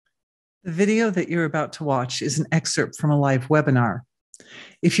The video that you're about to watch is an excerpt from a live webinar.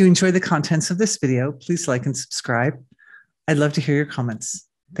 If you enjoy the contents of this video, please like and subscribe. I'd love to hear your comments.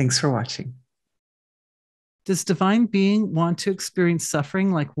 Thanks for watching. Does divine being want to experience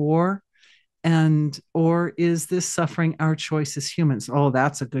suffering like war? Or is this suffering our choice as humans? Oh,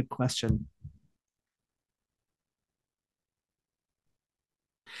 that's a good question.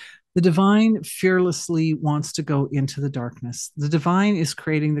 The divine fearlessly wants to go into the darkness. The divine is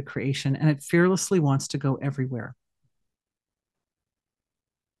creating the creation, and it fearlessly wants to go everywhere.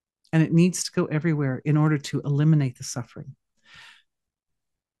 And it needs to go everywhere in order to eliminate the suffering.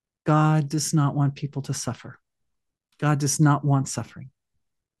 God does not want people to suffer. God does not want suffering.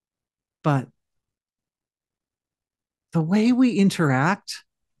 But the way we interact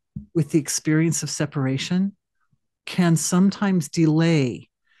with the experience of separation can sometimes delay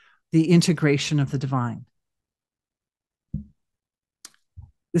the integration of the divine.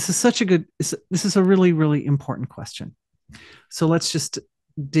 This is a really, really important question. So let's just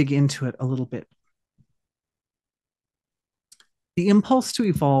dig into it a little bit. The impulse to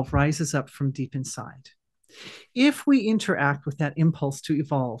evolve rises up from deep inside. If we interact with that impulse to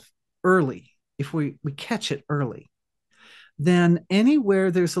evolve early, if we catch it early, then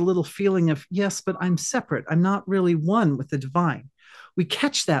anywhere there's a little feeling of, yes, but I'm separate, I'm not really one with the divine, we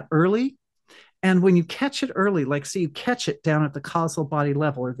catch that early. And when you catch it early, like, so you catch it down at the causal body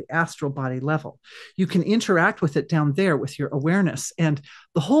level or the astral body level, you can interact with it down there with your awareness. And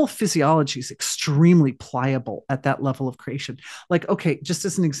the whole physiology is extremely pliable at that level of creation. Like, okay, just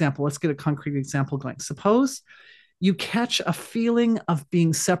as an example, let's get a concrete example going. Suppose you catch a feeling of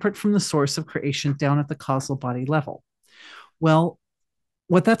being separate from the source of creation down at the causal body level. Well,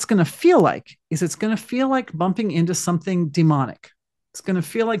 what that's going to feel like is it's going to feel like bumping into something demonic. It's going to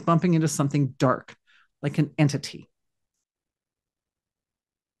feel like bumping into something dark, like an entity.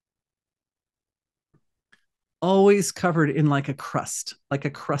 Always covered in like a crust, like a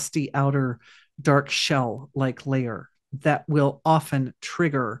crusty outer dark shell like layer that will often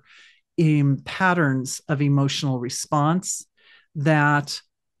trigger patterns of emotional response that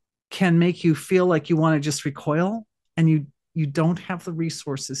can make you feel like you want to just recoil, and you don't have the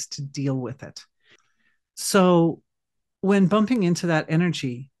resources to deal with it. So when bumping into that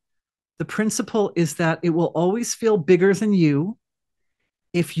energy, the principle is that it will always feel bigger than you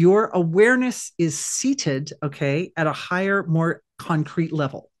if your awareness is seated, okay, at a higher, more concrete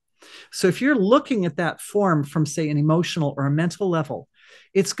level. So if you're looking at that form from, say, an emotional or a mental level,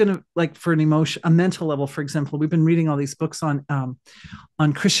 it's going to, like, for a mental level, for example, we've been reading all these books on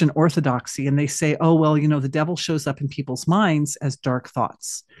Christian orthodoxy, and they say, oh, well, the devil shows up in people's minds as dark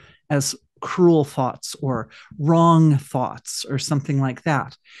thoughts, as cruel thoughts or wrong thoughts or something like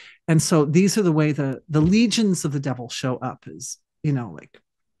that. And so these are the way the legions of the devil show up, is,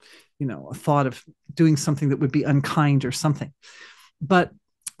 a thought of doing something that would be unkind or something. But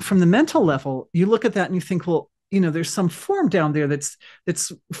from the mental level, you look at that and you think, well, there's some form down there that's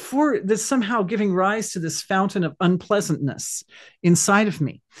somehow giving rise to this fountain of unpleasantness inside of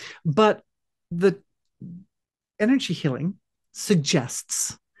me. But the energy healing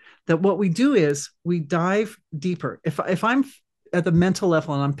suggests that what we do is we dive deeper. If I'm at the mental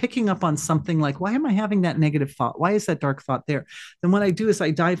level and I'm picking up on something like, why am I having that negative thought? Why is that dark thought there? Then what I do is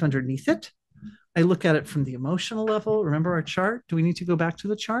I dive underneath it. I look at it from the emotional level. Remember our chart? Do we need to go back to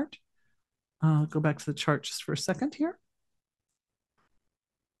the chart? Go back to the chart just for a second here.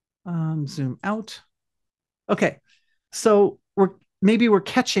 Zoom out. Okay, so maybe we're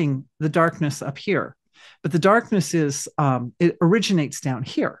catching the darkness up here, but the darkness it originates down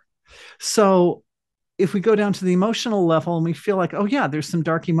here. So if we go down to the emotional level and we feel like, oh yeah, there's some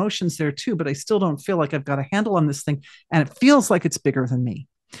dark emotions there too, but I still don't feel like I've got a handle on this thing, and it feels like it's bigger than me,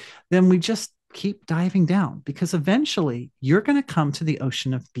 then we just keep diving down, because eventually you're going to come to the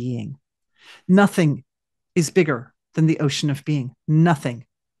ocean of being. Nothing is bigger than the ocean of being. Nothing.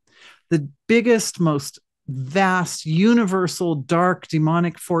 The biggest, most vast, universal, dark,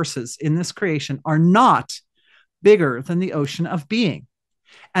 demonic forces in this creation are not bigger than the ocean of being.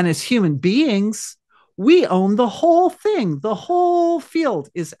 And as human beings, we own the whole thing. The whole field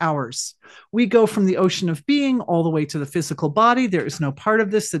is ours. We go from the ocean of being all the way to the physical body. There is no part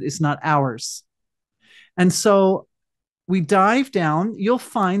of this that is not ours. And so we dive down. You'll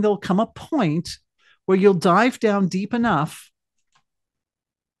find there'll come a point where you'll dive down deep enough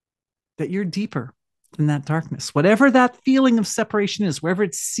that you're deeper than that darkness. Whatever that feeling of separation is, wherever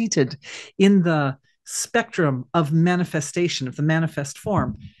it's seated in the spectrum of manifestation, of the manifest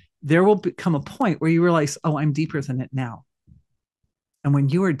form, there will become a point where you realize, oh, I'm deeper than it now. And when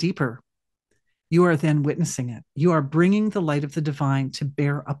you are deeper, You are then witnessing it. You are bringing the light of the divine to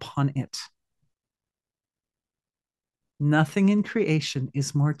bear upon it. Nothing in creation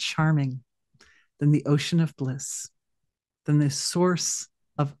is more charming than the ocean of bliss, than the source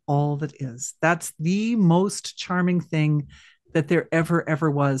of all that is. That's the most charming thing that there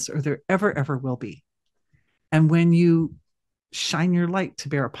ever was, or there ever will be. And when you shine your light to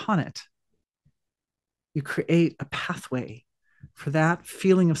bear upon it, you create a pathway for that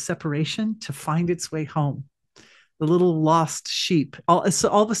feeling of separation to find its way home. The little lost sheep. So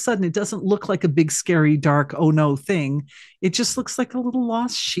all of a sudden, it doesn't look like a big, scary, dark, oh no thing. It just looks like a little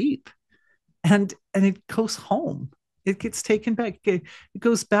lost sheep. And it goes home. It gets taken back. It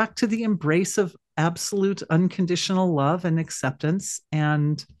goes back to the embrace of absolute unconditional love and acceptance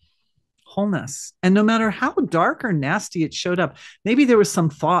and wholeness. And no matter how dark or nasty it showed up, maybe there was some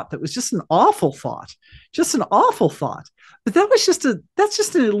thought that was just an awful thought, But that's just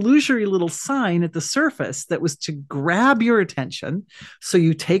an illusory little sign at the surface that was to grab your attention. So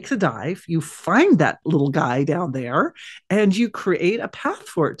you take the dive, you find that little guy down there, and you create a path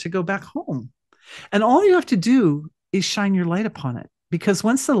for it to go back home. And all you have to do is shine your light upon it. Because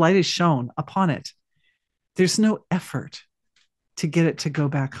once the light is shown upon it, there's no effort to get it to go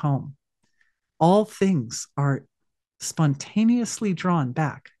back home. All things are spontaneously drawn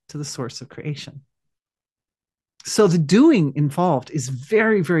back to the source of creation. So the doing involved is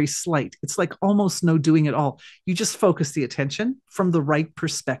very slight. It's like almost no doing at all. You just focus the attention from the right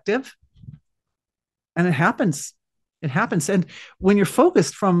perspective, and it happens. And when you're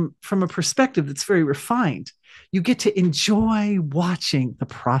focused from a perspective that's very refined, you get to enjoy watching the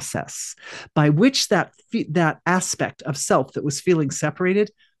process by which that aspect of self that was feeling separated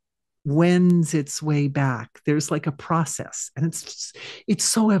wends its way back. There's like a process, and it's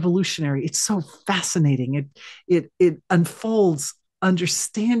so evolutionary. It's so fascinating. It unfolds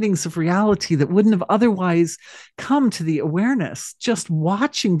understandings of reality that wouldn't have otherwise come to the awareness. Just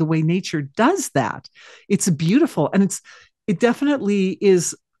watching the way nature does that, it's beautiful, and it definitely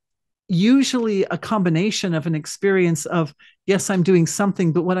is usually a combination of an experience of, yes, I'm doing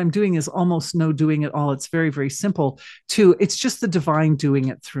something, but what I'm doing is almost no doing at all. It's very simple. To it's just the divine doing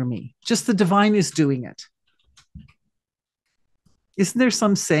it through me. Just the divine is doing it. Isn't there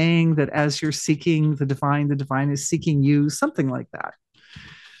some saying that as you're seeking the divine is seeking you? Something like that.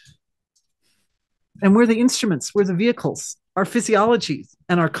 And we're the instruments, we're the vehicles. Our physiology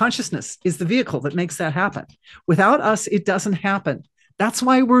and our consciousness is the vehicle that makes that happen. Without us, it doesn't happen. That's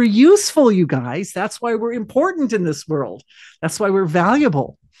why we're useful, you guys. That's why we're important in this world. That's why we're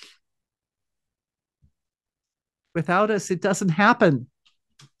valuable. Without us, it doesn't happen.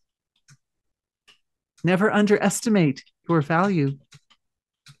 Never underestimate your value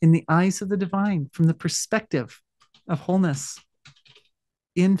in the eyes of the divine from the perspective of wholeness.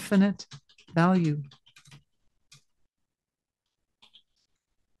 Infinite value.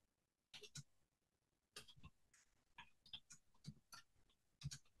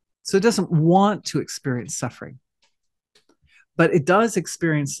 So it doesn't want to experience suffering, but it does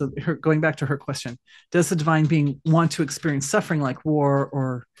experience, going back to her question, does the divine being want to experience suffering like war,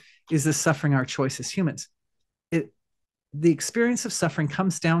 or is this suffering our choice as humans? The experience of suffering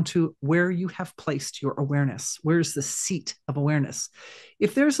comes down to where you have placed your awareness. Where's the seat of awareness?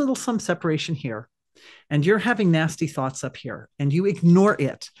 If there's some separation here, and you're having nasty thoughts up here, and you ignore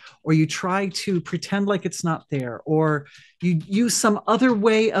it, or you try to pretend like it's not there, or you use some other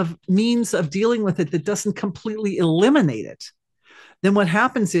means of dealing with it that doesn't completely eliminate it, then what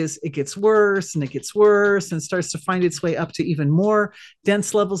happens is it gets worse and it gets worse and starts to find its way up to even more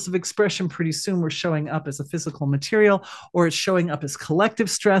dense levels of expression. Pretty soon we're showing up as a physical material, or it's showing up as collective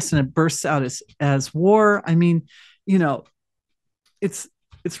stress, and it bursts out as war. I mean, it's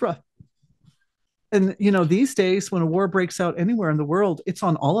rough. And, these days when a war breaks out anywhere in the world, it's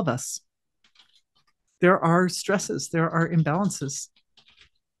on all of us. There are stresses, there are imbalances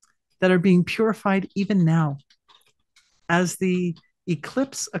that are being purified even now as the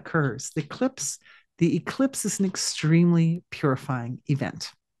eclipse occurs. The eclipse is an extremely purifying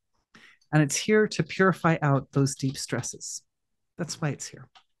event, and it's here to purify out those deep stresses. That's why it's here.